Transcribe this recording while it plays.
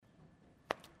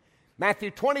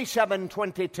Matthew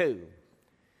 27:22.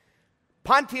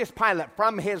 Pontius Pilate,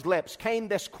 from his lips came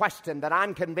this question that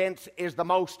I'm convinced is the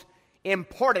most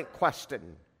important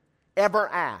question ever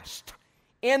asked,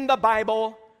 in the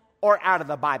Bible or out of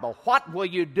the Bible. What will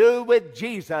you do with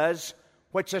Jesus,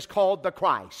 which is called the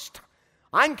Christ?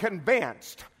 I'm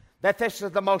convinced that this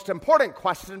is the most important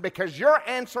question because your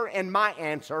answer and my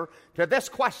answer to this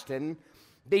question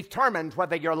determines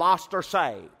whether you're lost or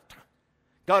saved,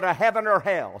 go to heaven or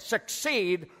hell,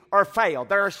 succeed or fail.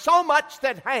 There is so much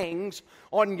that hangs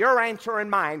on your answer and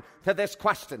mine to this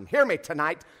question. Hear me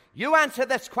tonight. You answer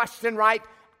this question right,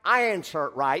 I answer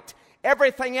it right.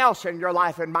 Everything else in your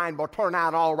life and mine will turn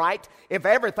out all right if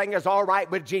everything is all right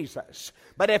with Jesus.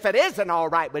 But if it isn't all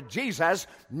right with Jesus,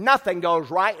 nothing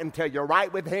goes right until you're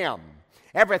right with Him.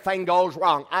 Everything goes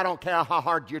wrong. I don't care how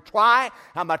hard you try,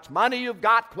 how much money you've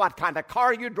got, what kind of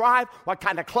car you drive, what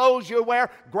kind of clothes you wear,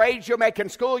 grades you make in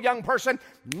school, young person.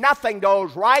 Nothing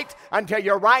goes right until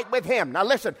you're right with Him. Now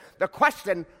listen, the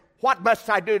question, what must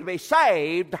I do to be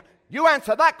saved? You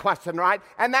answer that question right,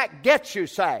 and that gets you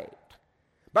saved.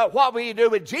 But what will you do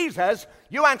with Jesus?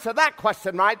 You answer that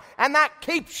question right, and that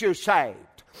keeps you saved.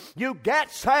 You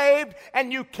get saved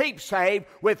and you keep saved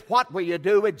with what will you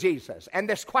do with Jesus. And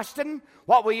this question,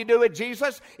 what will you do with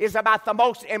Jesus, is about the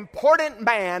most important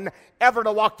man ever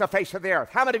to walk the face of the earth.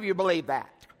 How many of you believe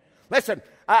that? Listen,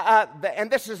 and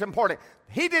this is important.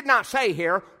 He did not say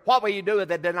here, what will you do with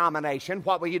the denomination?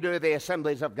 What will you do with the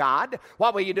Assemblies of God?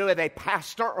 What will you do with a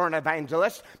pastor or an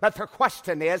evangelist? But the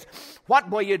question is, what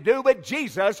will you do with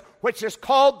Jesus, which is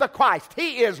called the Christ?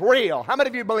 He is real. How many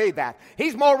of you believe that?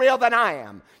 He's more real than I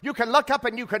am. You can look up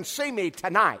and you can see me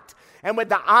tonight. And with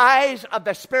the eyes of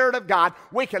the Spirit of God,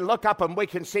 we can look up and we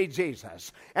can see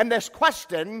Jesus. And this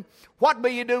question, what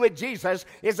will you do with Jesus,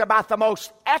 is about the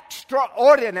most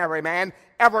extraordinary man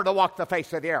ever to walk the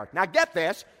face of the earth. Now get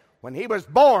this, when he was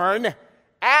born,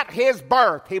 at his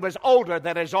birth, he was older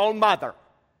than his own mother.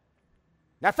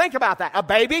 Now think about that. A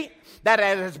baby that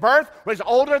at his birth was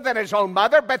older than his own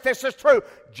mother, but this is true.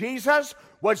 Jesus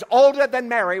was older than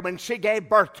Mary when she gave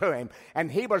birth to him.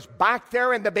 And he was back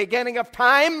there in the beginning of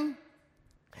time.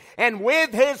 And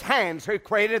with his hands he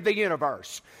created the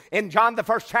universe. In John the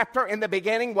 1st chapter, in the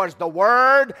beginning was the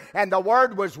Word, and the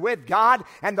Word was with God,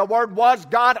 and the Word was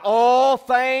God. All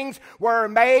things were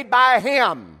made by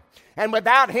Him, and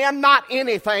without Him not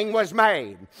anything was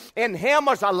made. In Him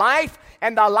was a life,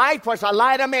 and the life was a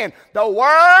light of men. The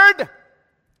Word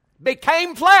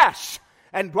became flesh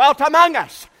and dwelt among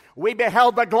us. We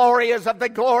beheld the glory as of the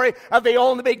glory of the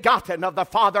only begotten of the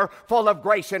Father, full of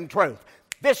grace and truth.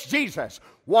 This Jesus,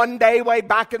 one day way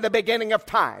back in the beginning of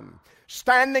time,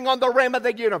 standing on the rim of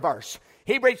the universe,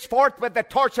 He reached forth with the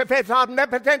torch of His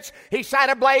omnipotence. He set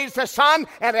ablaze the sun,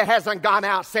 and it hasn't gone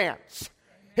out since.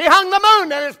 He hung the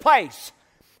moon in its place.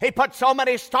 He put so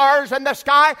many stars in the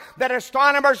sky that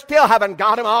astronomers still haven't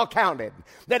got them all counted.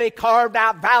 That He carved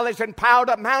out valleys and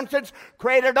piled up mountains,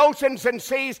 created oceans and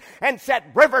seas, and set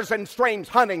rivers and streams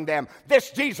hunting them. This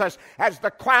Jesus, as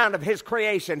the crown of His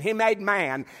creation, He made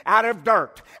man out of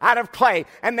dirt, out of clay,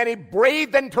 and then He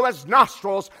breathed into his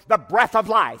nostrils the breath of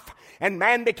life. And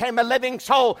man became a living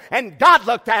soul, and God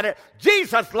looked at it,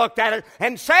 Jesus looked at it,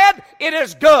 and said, "It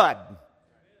is good."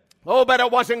 Oh, but it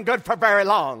wasn't good for very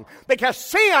long, because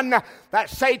sin,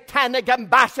 that satanic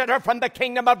ambassador from the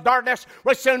kingdom of darkness,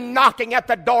 was soon knocking at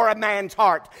the door of man's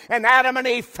heart. And Adam and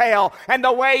Eve fell, and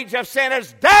the wage of sin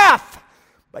is death.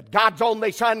 But God's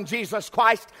only Son, Jesus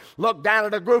Christ, looked down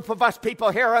at a group of us people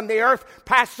here on the earth.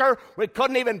 Pastor, we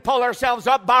couldn't even pull ourselves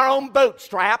up by our own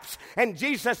bootstraps. And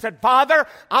Jesus said, "Father,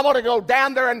 I want to go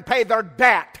down there and pay their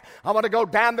debt. I want to go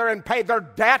down there and pay their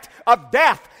debt of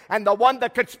death." And the one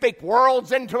that could speak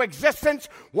worlds into existence,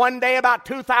 one day about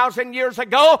 2,000 years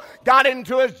ago, got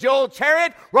into his jeweled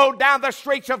chariot, rode down the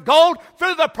streets of gold,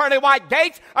 through the pearly white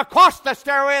gates, across the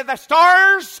stairway of the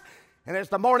stars. And as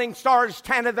the morning stars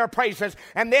chanted their praises,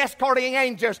 and the escorting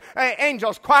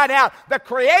angels cried out, the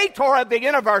Creator of the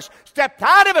universe stepped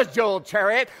out of his jeweled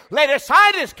chariot, laid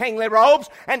aside his kingly robes,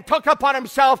 and took upon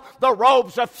himself the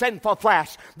robes of sinful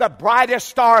flesh. The brightest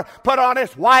star put on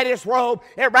his whitest robe.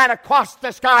 It ran across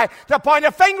the sky to point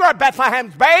a finger at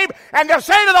Bethlehem's babe and to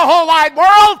say to the whole wide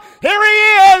world, "Here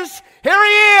He is! Here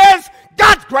He is!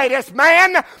 God's greatest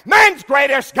man, man's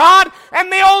greatest God,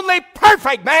 and the only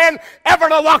perfect man ever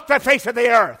to walk the face of the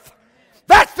earth."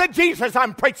 That's the Jesus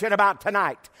I'm preaching about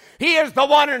tonight. He is the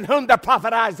one in whom the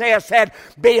prophet Isaiah said,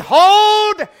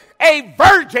 "Behold, a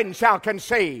virgin shall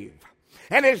conceive,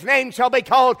 and His name shall be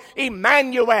called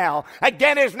Emmanuel."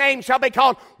 Again, His name shall be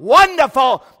called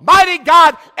Wonderful, Mighty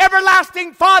God,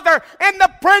 Everlasting Father, and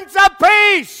the Prince of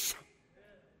Peace.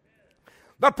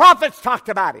 The prophets talked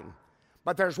about him.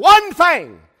 But there's one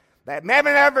thing that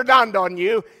never dawned on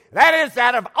you. That is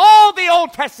that of all the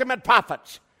Old Testament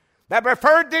prophets that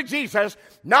referred to Jesus,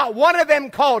 not one of them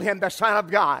called him the Son of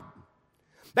God.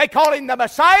 They called him the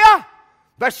Messiah,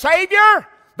 the Savior,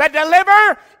 the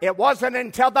Deliverer. It wasn't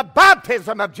until the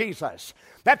baptism of Jesus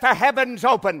that the heavens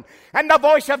opened and the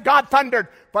voice of God thundered.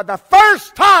 For the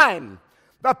first time,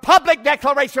 the public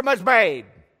declaration was made.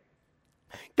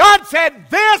 God said,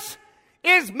 "This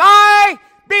is my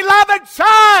beloved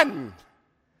Son."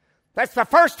 That's the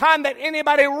first time that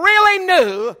anybody really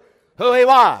knew who he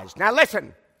was. Now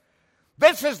listen,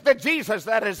 this is the Jesus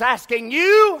that is asking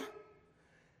you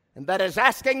and that is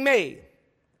asking me,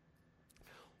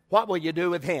 what will you do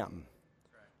with him?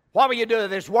 What will you do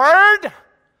with his word?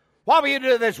 What will you do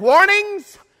with his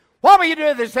warnings? What will you do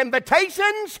with his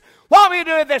invitations? What will you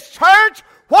do with this church?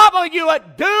 What will you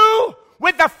do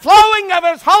with the flowing of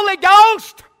his Holy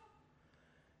Ghost?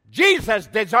 Jesus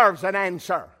deserves an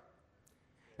answer.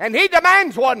 And he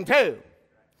demands one too.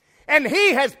 And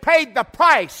he has paid the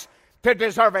price to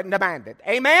deserve it and demand it.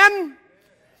 Amen?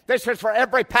 This is for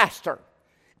every pastor,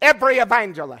 every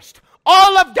evangelist,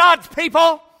 all of God's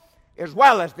people, as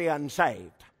well as the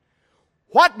unsaved.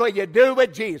 What will you do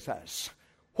with Jesus?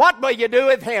 What will you do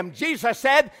with him? Jesus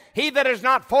said, "He that is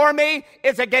not for me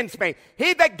is against me.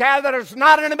 He that gathers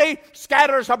not unto me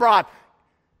scatters abroad."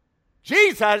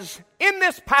 Jesus, in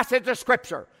this passage of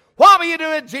Scripture, what will you do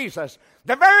with Jesus?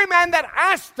 The very man that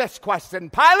asked this question,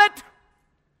 Pilate,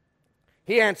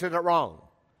 he answered it wrong.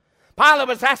 Pilate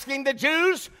was asking the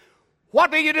Jews,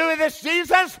 what will you do with this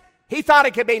Jesus? He thought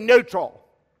it could be neutral.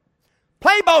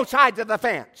 Play both sides of the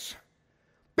fence.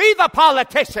 Be the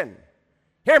politician.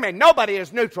 Hear me, nobody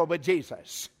is neutral with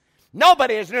Jesus.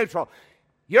 Nobody is neutral.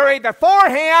 You're either for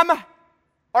him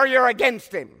or you're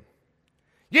against him.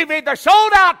 You've either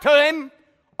sold out to him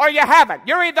or you haven't.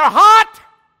 You're either hot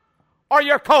or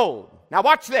you're cold. Now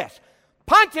watch this.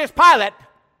 Pontius Pilate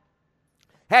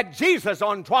had Jesus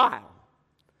on trial.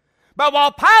 But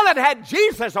while Pilate had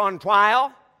Jesus on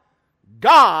trial,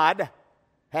 God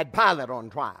had Pilate on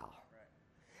trial.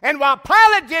 And what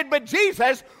Pilate did with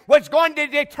Jesus was going to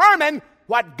determine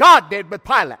what God did with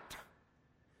Pilate.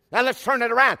 Now let's turn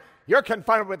it around. You're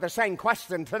confronted with the same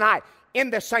question tonight in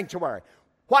the sanctuary.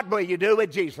 What will you do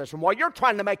with Jesus? And while you're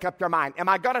trying to make up your mind, am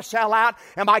I going to sell out?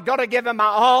 Am I going to give him my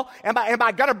all? Am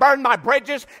I going to burn my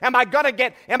bridges? Am I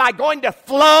going to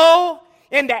flow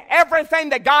into everything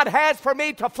that God has for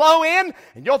me to flow in?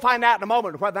 And you'll find out in a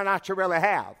moment whether or not you really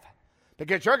have.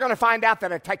 Because you're going to find out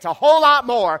that it takes a whole lot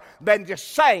more than just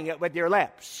saying it with your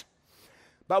lips.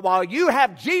 But while you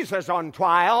have Jesus on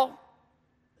trial,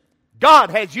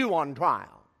 God has you on trial.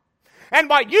 And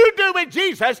what you do with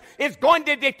Jesus is going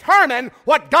to determine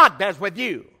what God does with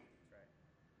you.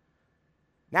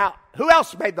 Now, who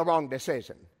else made the wrong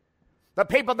decision? The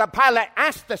people that Pilate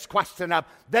asked this question of,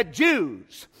 the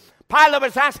Jews. Pilate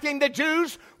was asking the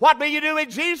Jews, what will you do with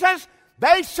Jesus?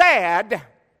 They said,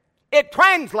 it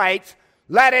translates,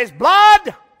 let his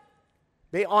blood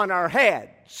be on our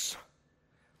heads.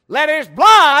 Let his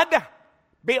blood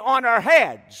be on our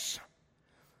heads.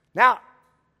 Now,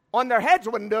 on their heads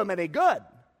wouldn't do them any good.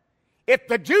 If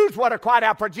the Jews would have cried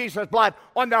out for Jesus' blood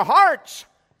on their hearts,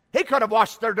 he could have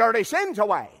washed their dirty sins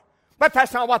away. But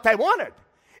that's not what they wanted.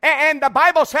 And the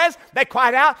Bible says they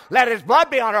cried out, let his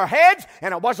blood be on our heads.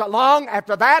 And it wasn't long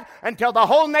after that until the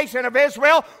whole nation of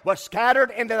Israel was scattered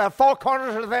into the four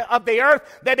corners of the earth.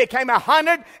 They became a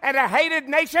hunted and a hated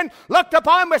nation, looked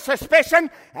upon with suspicion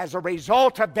as a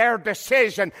result of their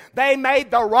decision. They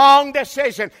made the wrong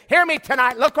decision. Hear me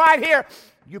tonight. Look right here.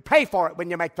 You pay for it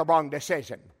when you make the wrong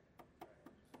decision.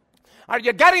 Are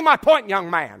you getting my point,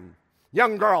 young man?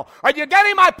 Young girl, are you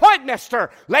getting my point,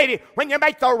 mister, lady? When you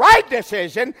make the right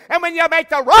decision and when you make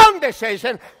the wrong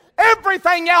decision,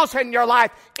 everything else in your life,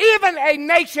 even a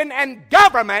nation and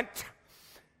government,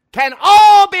 can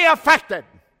all be affected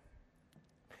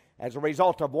as a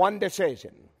result of one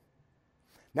decision.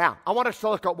 Now, I want us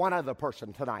to look at one other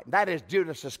person tonight. That is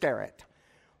Judas Iscariot.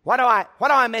 Why do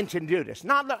I mention Judas?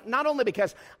 Not only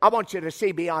because I want you to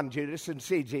see beyond Judas and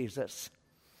see Jesus.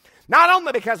 Not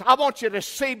only because I want you to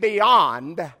see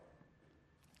beyond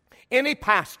any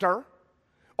pastor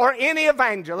or any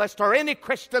evangelist or any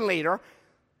Christian leader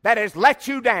that has let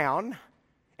you down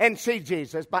and see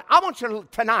Jesus, but I want you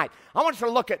to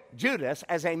look at Judas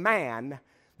as a man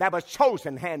that was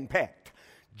chosen, handpicked.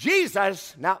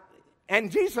 Jesus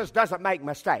doesn't make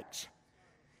mistakes.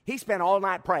 He spent all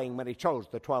night praying when he chose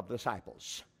the 12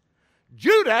 disciples.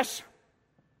 Judas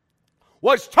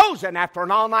was chosen after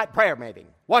an all-night prayer meeting,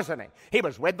 wasn't he? He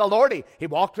was with the Lord. He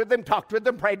walked with them, talked with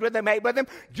them, prayed with them, ate with them.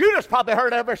 Judas probably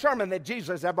heard every sermon that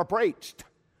Jesus ever preached.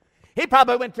 He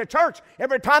probably went to church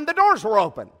every time the doors were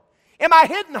open. Am I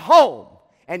hidden home?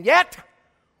 And yet,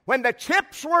 when the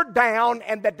chips were down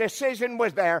and the decision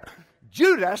was there,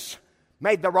 Judas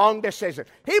made the wrong decision.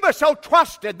 He was so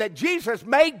trusted that Jesus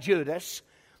made Judas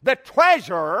the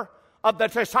treasurer of the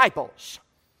disciples.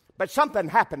 But something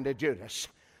happened to Judas.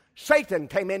 Satan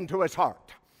came into his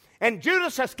heart. And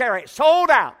Judas Iscariot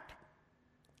sold out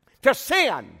to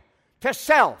sin, to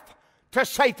self, to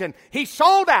Satan. He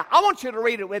sold out. I want you to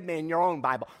read it with me in your own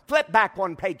Bible. Flip back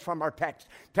one page from our text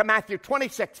to Matthew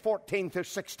 26, 14 through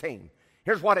 16.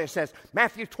 Here's what it says.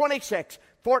 Matthew 26,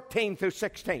 14 through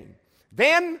 16.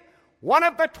 Then one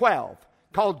of the 12,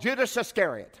 called Judas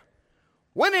Iscariot,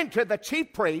 went into the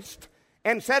chief priests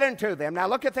and said unto them, now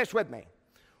look at this with me,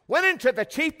 went into the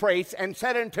chief priests and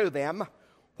said unto them,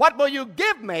 what will you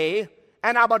give me,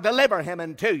 and I will deliver him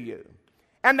unto you?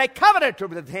 And they coveted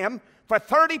with him for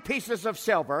 30 pieces of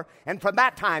silver, and from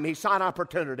that time he saw an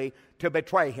opportunity to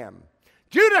betray him.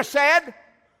 Judas said,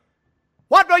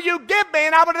 what will you give me,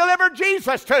 and I will deliver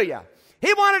Jesus to you?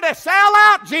 He wanted to sell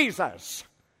out Jesus.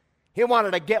 He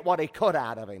wanted to get what he could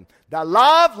out of him. The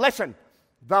love, listen,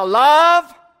 the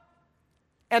love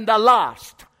and the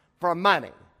lust for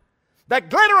money. The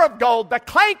glitter of gold, the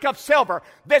clank of silver,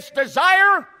 this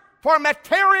desire for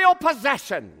material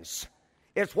possessions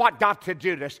is what got to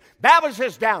Judas. That was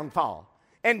his downfall.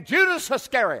 And Judas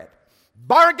Iscariot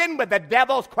bargained with the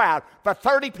devil's crowd for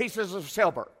 30 pieces of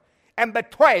silver and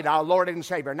betrayed our Lord and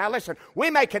Savior. Now listen, we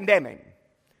may condemn him.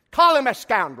 Call him a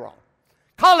scoundrel.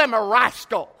 Call him a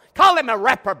rascal. Call him a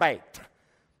reprobate.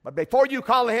 But before you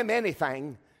call him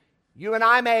anything, you and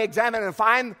I may examine and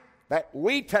find that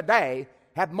we today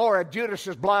have more of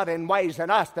Judas's blood in ways in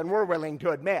us than we're willing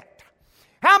to admit.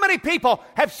 How many people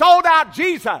have sold out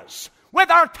Jesus with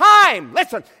our time?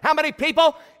 Listen, how many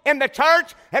people in the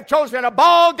church have chosen a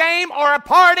ball game or a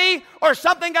party or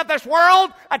something of this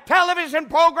world, a television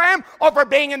program, over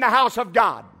being in the house of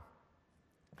God?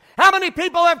 How many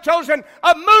people have chosen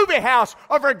a movie house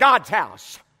over God's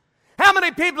house? How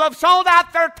many people have sold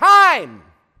out their time?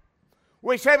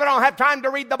 We say we don't have time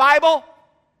to read the Bible.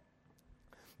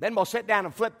 Then we'll sit down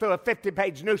and flip through a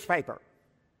 50-page newspaper.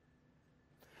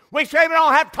 We say we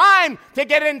don't have time to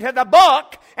get into the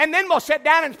book, and then we'll sit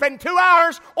down and spend 2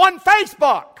 hours on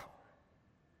Facebook.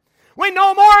 We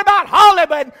know more about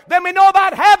Hollywood than we know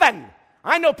about heaven.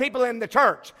 I know people in the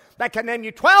church that can name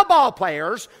you 12 ball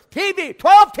players, 12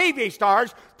 TV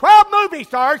stars, 12 movie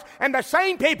stars, and the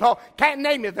same people can't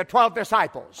name you the 12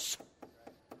 disciples.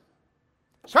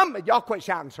 Y'all quit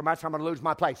shouting so much, I'm going to lose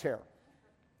my place here.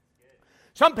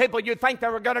 Some people, you'd think they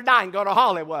were going to die and go to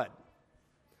Hollywood.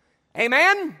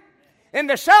 Amen? In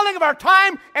the selling of our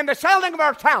time and the selling of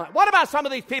our talent. What about some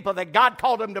of these people that God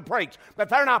called them to preach? But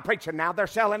they're not preaching now. They're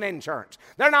selling insurance.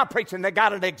 They're not preaching. They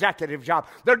got an executive job.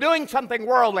 They're doing something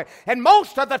worldly. And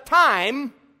most of the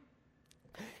time,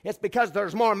 it's because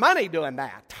there's more money doing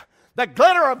that. The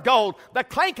glitter of gold, the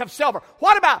clank of silver.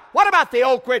 What about the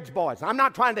Oak Ridge Boys? I'm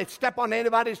not trying to step on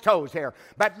anybody's toes here.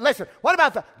 But listen, what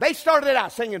about they started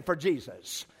out singing for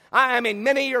Jesus. I mean,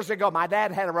 many years ago, my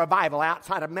dad had a revival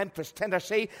outside of Memphis,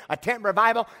 Tennessee, a tent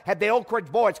revival, had the Oak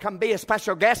Ridge Boys come be a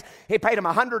special guest. He paid them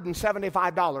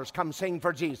 $175 come sing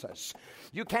for Jesus.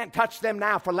 You can't touch them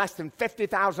now for less than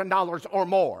 $50,000 or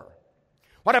more.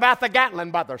 What about the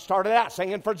Gatlin brothers? Started out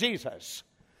singing for Jesus.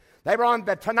 They were on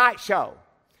the Tonight Show,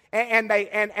 and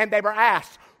they were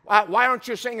asked, why aren't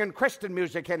you singing Christian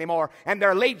music anymore? And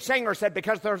their lead singer said,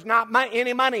 because there's not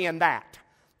any money in that.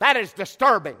 That is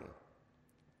disturbing.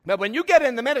 But when you get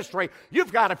in the ministry,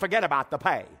 you've got to forget about the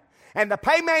pay. And the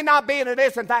pay may not be, and it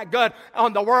isn't that good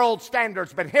on the world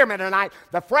standards, but hear me tonight,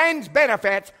 the fringe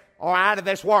benefits are out of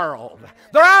this world.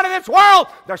 They're out of this world.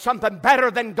 There's something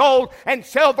better than gold and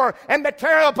silver and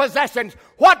material possessions.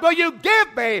 What will you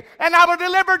give me, and I will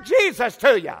deliver Jesus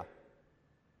to you?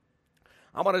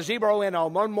 I want to zero in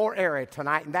on one more area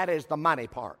tonight, and that is the money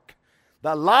part.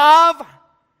 The love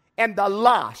and the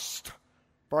lust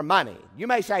for money. You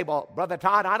may say, well, Brother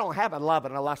Todd, I don't have a love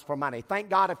and a lust for money. Thank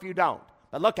God if you don't.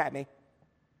 But look at me.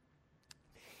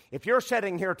 If you're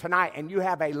sitting here tonight and you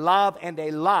have a love and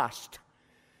a lust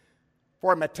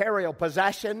for material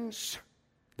possessions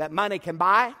that money can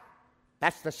buy,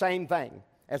 that's the same thing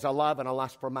as a love and a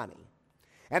lust for money.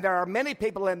 And there are many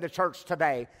people in the church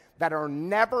today that are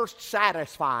never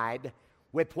satisfied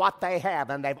with what they have,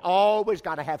 and they've always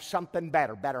got to have something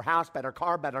better. Better house, better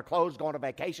car, better clothes, going on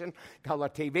vacation, color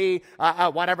TV,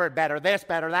 whatever, better this,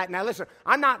 better that. Now listen,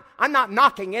 I'm not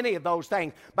knocking any of those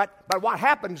things, but what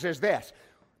happens is this.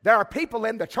 There are people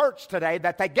in the church today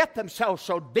that they get themselves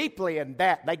so deeply in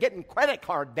debt. They get in credit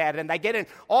card debt, and they get in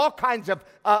all kinds of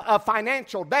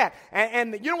financial debt.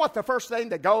 And you know what the first thing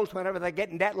that goes whenever they get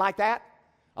in debt like that?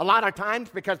 A lot of times,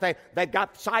 because they've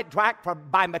got sidetracked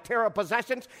by material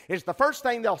possessions, is the first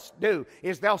thing they'll do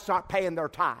is they'll start paying their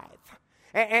tithe.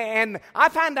 And I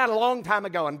found out a long time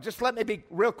ago, and just let me be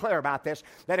real clear about this,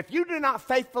 that if you do not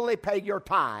faithfully pay your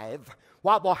tithe,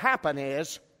 what will happen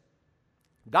is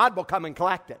God will come and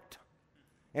collect it.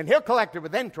 And He'll collect it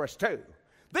with interest too.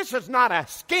 This is not a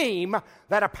scheme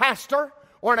that a pastor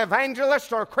or an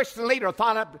evangelist or a Christian leader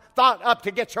thought up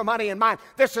to get your money in mind.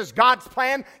 This is God's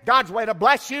plan, God's way to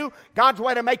bless you, God's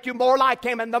way to make you more like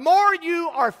Him. And the more you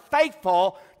are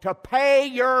faithful to pay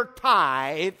your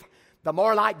tithe, the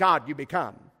more like God you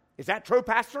become. Is that true,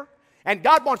 Pastor? And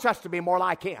God wants us to be more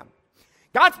like Him.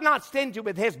 God's not stingy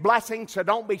with His blessings, so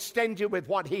don't be stingy with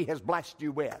what He has blessed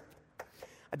you with.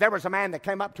 There was a man that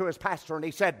came up to his pastor and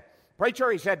he said,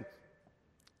 "Preacher," he said,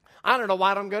 "I don't know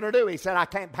what I'm going to do." He said, "I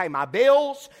can't pay my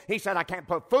bills." He said, "I can't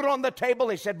put food on the table."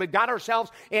 He said, "We've got ourselves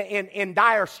in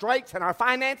dire straits in our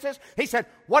finances." He said,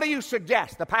 "What do you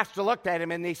suggest?" The pastor looked at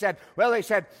him and he said,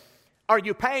 "Are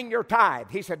you paying your tithe?"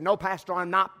 He said, "No, Pastor, I'm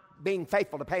not being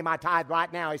faithful to pay my tithe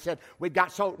right now." He said, "We've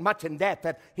got so much in debt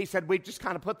that," he said, "we just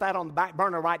kind of put that on the back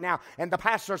burner right now." And the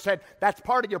pastor said, "That's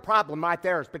part of your problem right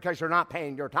there, is because you're not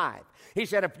paying your tithe." He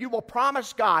said, "If you will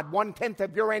promise God 1/10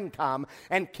 of your income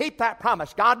and keep that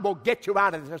promise, God will get you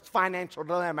out of this financial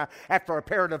dilemma after a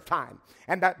period of time."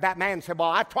 And that man said,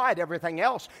 "Well, I've tried everything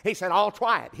else." He said, "I'll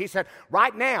try it." He said,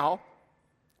 "Right now,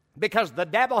 because the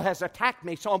devil has attacked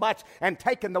me so much and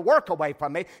taken the work away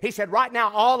from me," he said, "right now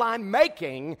all I'm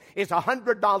making is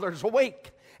 $100 a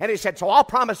week." And he said, "So I'll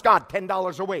promise God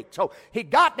 $10 a week." So he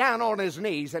got down on his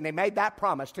knees and he made that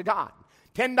promise to God,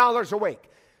 $10 a week.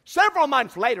 Several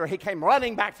months later, he came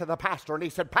running back to the pastor and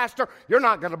he said, "Pastor, you're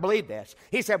not going to believe this."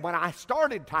 He said, "When I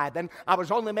started tithing, I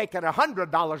was only making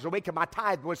 $100 a week and my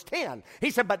tithe was 10. He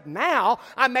said, "But now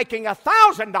I'm making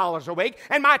 $1,000 a week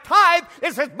and my tithe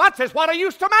is as much as what I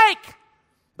used to make."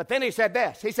 But then he said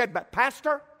this. He said, "But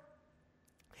Pastor,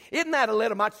 isn't that a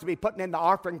little much to be putting in the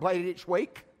offering plate each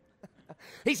week?"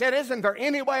 He said, "Isn't there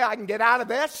any way I can get out of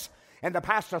this?" And the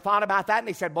pastor thought about that and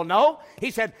he said, "Well, no."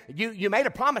 He said, you made a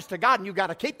promise to God and you got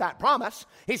to keep that promise."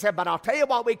 He said, "But I'll tell you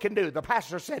what we can do." The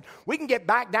pastor said, "We can get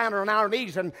back down on our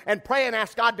knees and pray and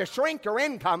ask God to shrink your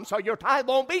income so your tithe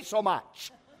won't be so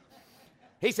much."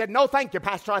 He said, "No, thank you,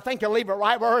 Pastor. I think you'll leave it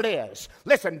right where it is."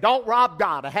 Listen, don't rob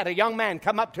God. I had a young man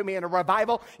come up to me in a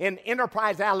revival in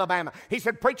Enterprise, Alabama. He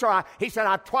said, "Preacher,"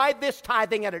 I've tried this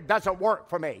tithing and it doesn't work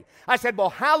for me. I said,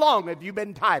 "Well, how long have you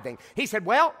been tithing?" He said,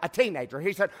 "Well, a teenager."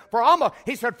 He said, for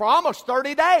almost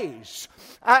 30 days.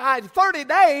 30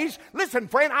 days? Listen,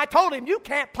 friend, I told him, you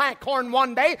can't plant corn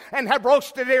one day and have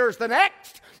roasted ears the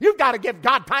next. You've got to give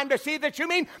God time to see that you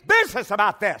mean business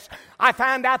about this. I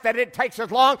found out that it takes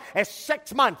as long as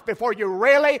 6 months before you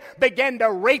really begin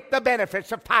to reap the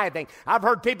benefits of tithing. I've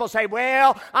heard people say,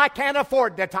 "Well, I can't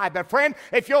afford to tithe." But friend,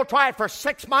 if you'll try it for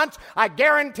 6 months, I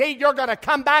guarantee you're going to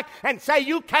come back and say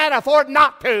you can't afford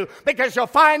not to, because you'll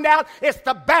find out it's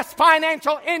the best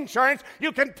financial insurance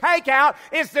you can take out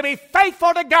is to be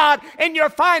faithful to God in your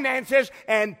finances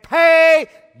and pay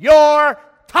your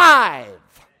tithe.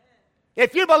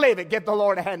 If you believe it, give the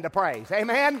Lord a hand of praise.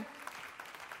 Amen?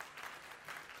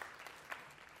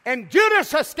 And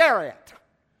Judas Iscariot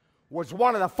was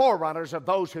one of the forerunners of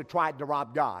those who tried to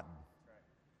rob God.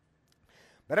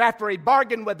 But after he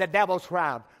bargained with the devil's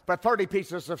crowd for 30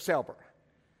 pieces of silver,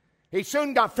 he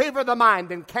soon got fever of the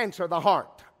mind and cancer of the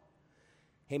heart.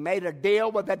 He made a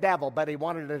deal with the devil, but he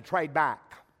wanted to trade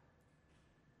back.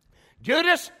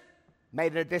 Judas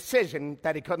made a decision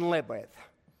that he couldn't live with.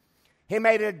 He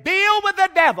made a deal with the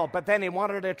devil, but then he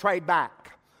wanted to trade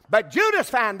back. But Judas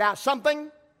found out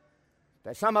something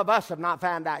that some of us have not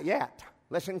found out yet.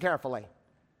 Listen carefully.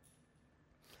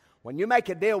 When you make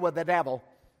a deal with the devil,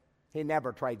 he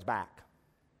never trades back.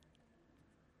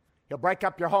 He'll break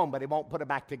up your home, but he won't put it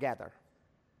back together.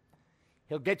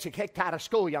 He'll get you kicked out of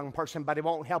school, young person, but he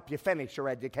won't help you finish your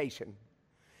education.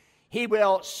 He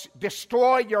will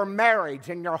destroy your marriage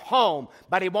and your home,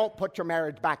 but he won't put your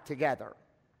marriage back together.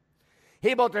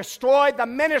 He will destroy the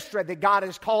ministry that God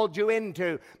has called you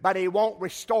into, but he won't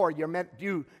restore you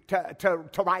to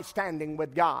right standing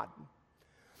with God.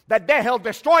 He'll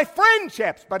destroy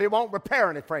friendships, but he won't repair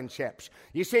any friendships.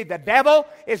 You see, the devil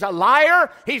is a liar.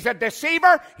 He's a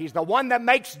deceiver. He's the one that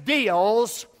makes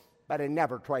deals, but he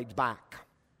never trades back.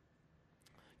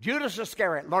 Judas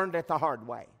Iscariot learned it the hard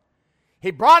way.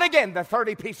 He brought again the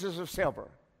 30 pieces of silver.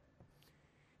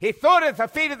 He threw it at the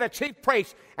feet of the chief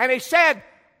priests, and he said,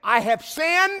 I have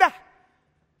sinned.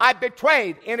 I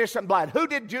betrayed innocent blood. Who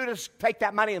did Judas take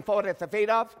that money and throw it at the feet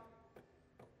of?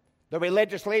 The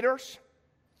religious leaders?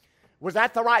 Was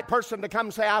that the right person to come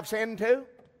say, I've sinned to?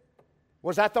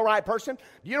 Was that the right person?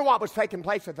 Do you know what was taking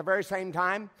place at the very same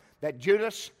time that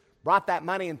Judas brought that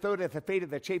money and threw it at the feet of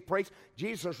the chief priests?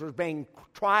 Jesus was being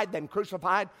tried, then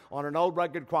crucified on an old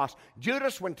rugged cross.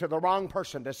 Judas went to the wrong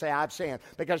person to say, I've sinned.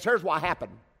 Because here's what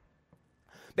happened.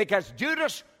 Because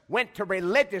Judas went to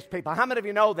religious people. How many of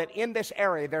you know that in this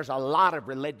area there's a lot of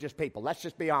religious people? Let's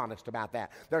just be honest about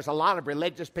that. There's a lot of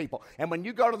religious people. And when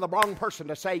you go to the wrong person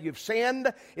to say you've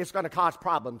sinned, it's going to cause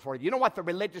problems for you. You know what the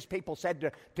religious people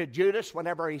said to Judas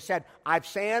whenever he said, I've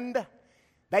sinned?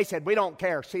 They said, we don't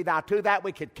care. See thou to that,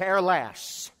 we could care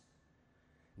less.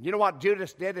 You know what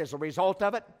Judas did as a result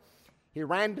of it? He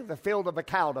ran to the field of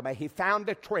Akeldama. He found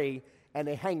a tree and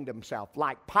he hanged himself.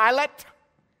 Like Pilate,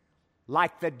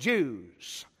 like the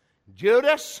Jews,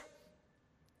 Judas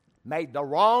made the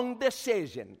wrong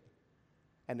decision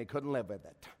and he couldn't live with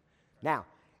it. Now,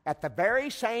 at the very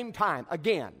same time,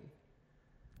 again,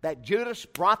 that Judas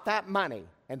brought that money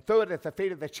and threw it at the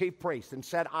feet of the chief priest and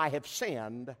said, I have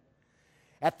sinned,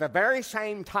 at the very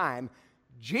same time,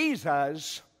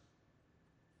 Jesus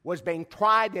was being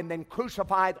tried and then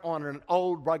crucified on an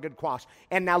old rugged cross.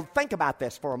 And now think about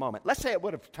this for a moment. Let's say it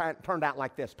would have turned out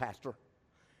like this, Pastor.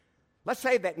 Let's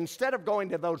say that instead of going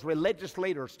to those religious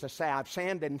leaders to say, I've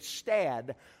sinned,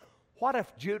 instead, what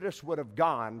if Judas would have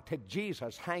gone to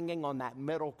Jesus hanging on that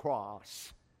middle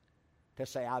cross to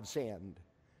say, I've sinned?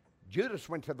 Judas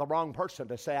went to the wrong person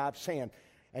to say, I've sinned,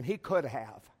 and he could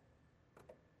have.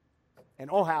 And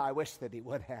oh, how I wish that he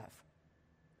would have.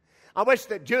 I wish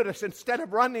that Judas, instead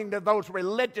of running to those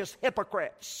religious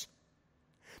hypocrites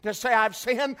to say, I've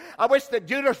sinned, I wish that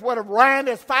Judas would have ran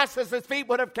as fast as his feet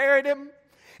would have carried him.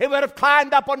 He would have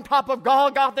climbed up on top of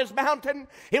Golgotha's mountain.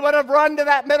 He would have run to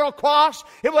that middle cross.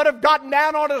 He would have gotten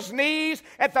down on his knees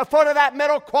at the foot of that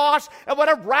middle cross and would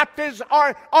have wrapped his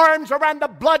arms around the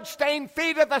blood-stained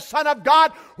feet of the Son of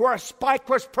God, where a spike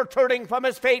was protruding from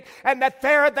his feet. And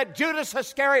that Judas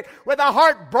Iscariot, with a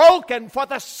heart broken for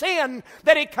the sin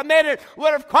that he committed,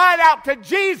 would have cried out to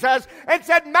Jesus and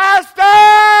said,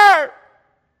 Master,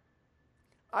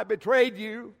 I betrayed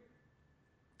you.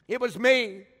 It was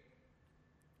me.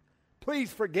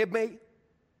 Please forgive me.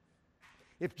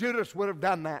 If Judas would have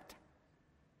done that,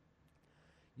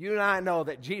 you and I know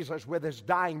that Jesus, with his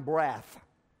dying breath,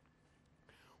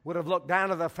 would have looked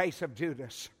down at the face of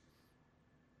Judas.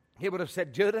 He would have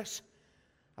said, Judas,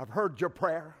 I've heard your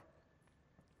prayer.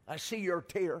 I see your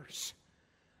tears.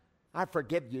 I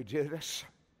forgive you, Judas.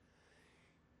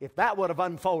 If that would have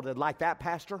unfolded like that,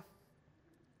 Pastor,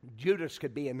 Judas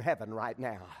could be in heaven right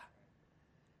now.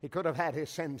 He could have had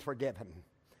his sins forgiven.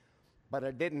 But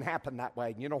it didn't happen that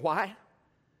way. You know why?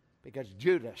 Because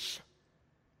Judas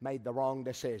made the wrong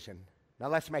decision. Now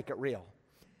let's make it real.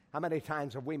 How many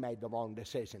times have we made the wrong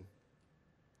decision?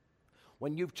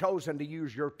 When you've chosen to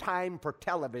use your time for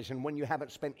television when you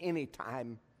haven't spent any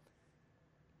time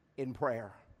in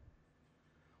prayer.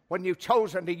 When you've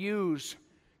chosen to use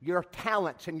your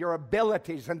talents and your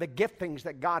abilities and the giftings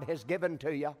that God has given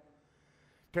to you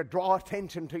to draw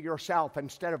attention to yourself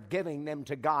instead of giving them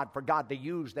to God for God to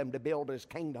use them to build His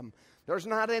kingdom. There's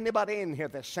not anybody in here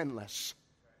that's sinless.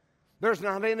 There's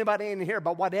not anybody in here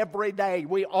but what every day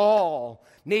we all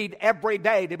need every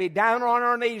day to be down on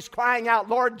our knees crying out,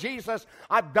 Lord Jesus,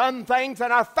 I've done things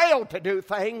and I've failed to do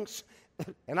things.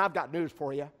 And I've got news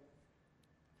for you.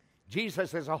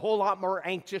 Jesus is a whole lot more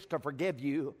anxious to forgive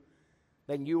you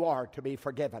than you are to be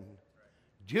forgiven.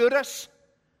 Judas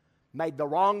made the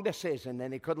wrong decision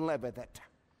and he couldn't live with it.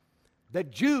 The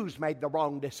Jews made the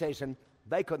wrong decision.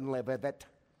 They couldn't live with it.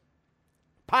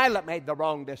 Pilate made the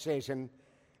wrong decision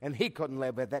and he couldn't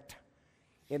live with it.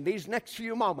 In these next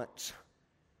few moments,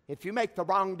 if you make the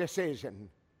wrong decision,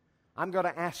 I'm going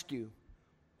to ask you,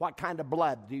 what kind of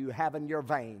blood do you have in your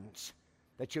veins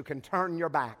that you can turn your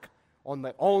back on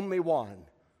the only one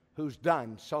who's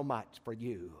done so much for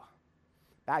you?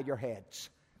 Bow your heads.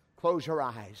 Close your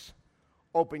eyes.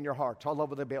 Open your hearts all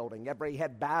over the building. Every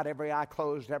head bowed, every eye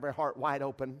closed, every heart wide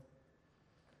open.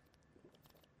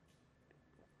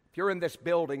 If you're in this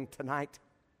building tonight,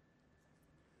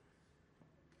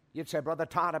 you'd say, Brother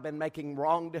Todd, I've been making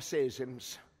wrong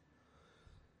decisions.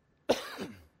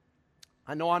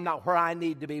 I know I'm not where I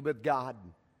need to be with God.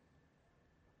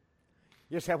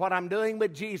 You say, what I'm doing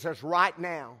with Jesus right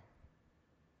now,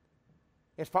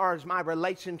 as far as my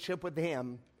relationship with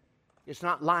Him, it's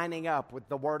not lining up with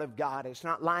the Word of God. It's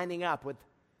not lining up with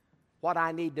what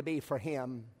I need to be for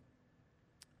Him.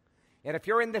 And if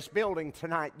you're in this building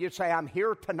tonight, you say, I'm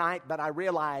here tonight, but I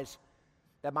realize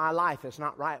that my life is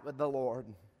not right with the Lord.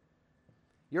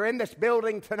 You're in this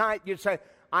building tonight, you say,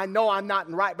 I know I'm not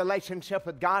in right relationship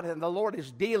with God, and the Lord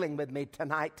is dealing with me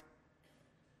tonight.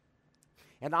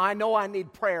 And I know I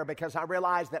need prayer because I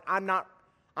realize that I'm not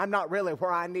really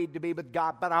where I need to be with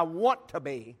God, but I want to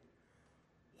be.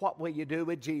 What will you do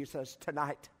with Jesus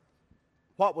tonight?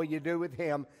 What will you do with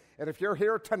Him? And if you're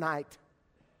here tonight,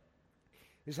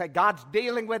 you say, God's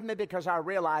dealing with me because I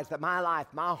realize that my life,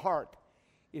 my heart,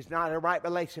 is not in a right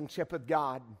relationship with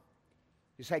God.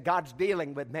 You say, God's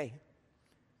dealing with me.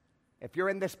 If you're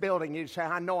in this building, you say,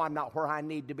 I know I'm not where I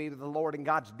need to be with the Lord, and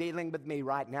God's dealing with me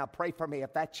right now. Pray for me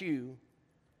if that's you.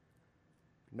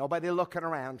 Nobody looking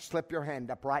around. Slip your hand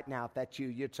up right now if that's you.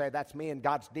 You'd say, that's me, and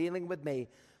God's dealing with me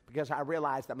because I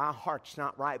realize that my heart's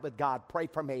not right with God. Pray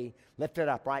for me. Lift it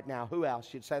up right now. Who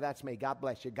else? You'd say, that's me. God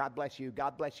bless you. God bless you.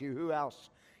 God bless you. Who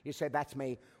else? You say, that's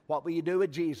me. What will you do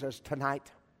with Jesus tonight?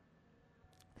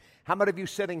 How many of you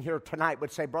sitting here tonight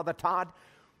would say, Brother Todd,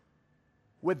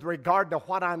 with regard to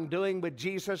what I'm doing with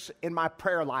Jesus in my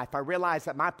prayer life, I realize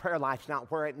that my prayer life's not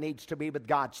where it needs to be with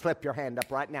God. Slip your hand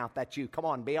up right now if that's you. Come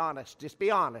on, be honest. Just be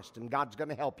honest, and God's going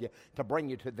to help you to bring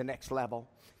you to the next level.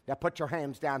 Now put your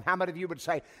hands down. How many of you would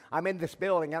say, I'm in this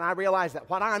building, and I realize that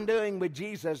what I'm doing with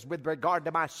Jesus with regard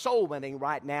to my soul winning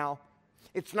right now,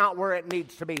 it's not where it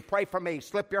needs to be. Pray for me.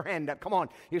 Slip your hand up. Come on.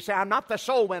 You say, I'm not the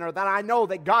soul winner that I know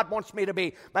that God wants me to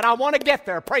be, but I want to get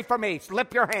there. Pray for me.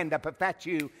 Slip your hand up if that's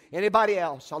you. Anybody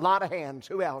else? A lot of hands.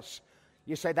 Who else?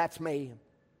 You say, that's me.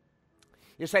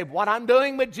 You say, what I'm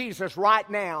doing with Jesus right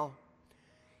now,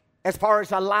 as far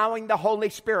as allowing the Holy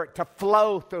Spirit to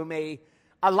flow through me,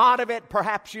 a lot of it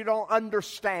perhaps you don't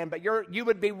understand, but you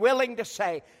would be willing to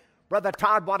say, Brother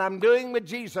Todd, what I'm doing with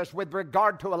Jesus with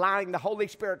regard to allowing the Holy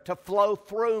Spirit to flow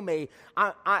through me,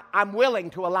 I'm willing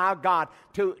to allow God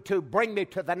to bring me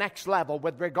to the next level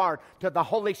with regard to the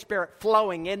Holy Spirit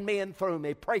flowing in me and through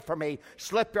me. Pray for me.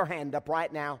 Slip your hand up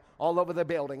right now all over the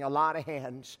building. A lot of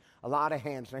hands. A lot of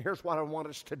hands. Now here's what I want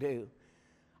us to do.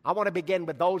 I want to begin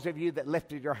with those of you that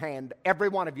lifted your hand. Every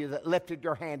one of you that lifted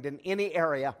your hand in any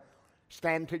area,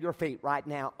 stand to your feet right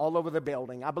now all over the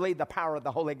building. I believe the power of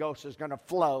the Holy Ghost is going to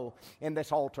flow in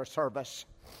this altar service.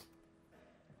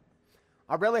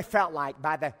 I really felt like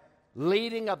by the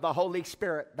leading of the Holy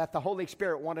Spirit that the Holy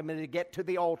Spirit wanted me to get to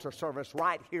the altar service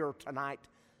right here tonight,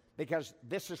 because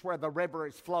this is where the river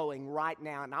is flowing right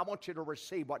now, and I want you to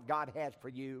receive what God has for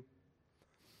you.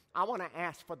 I want to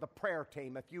ask for the prayer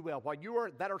team, if you will. While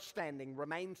that are standing,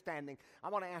 remain standing. I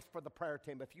want to ask for the prayer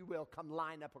team, if you will, come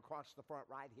line up across the front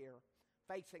right here,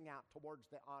 facing out towards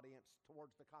the audience,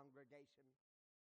 towards the congregation.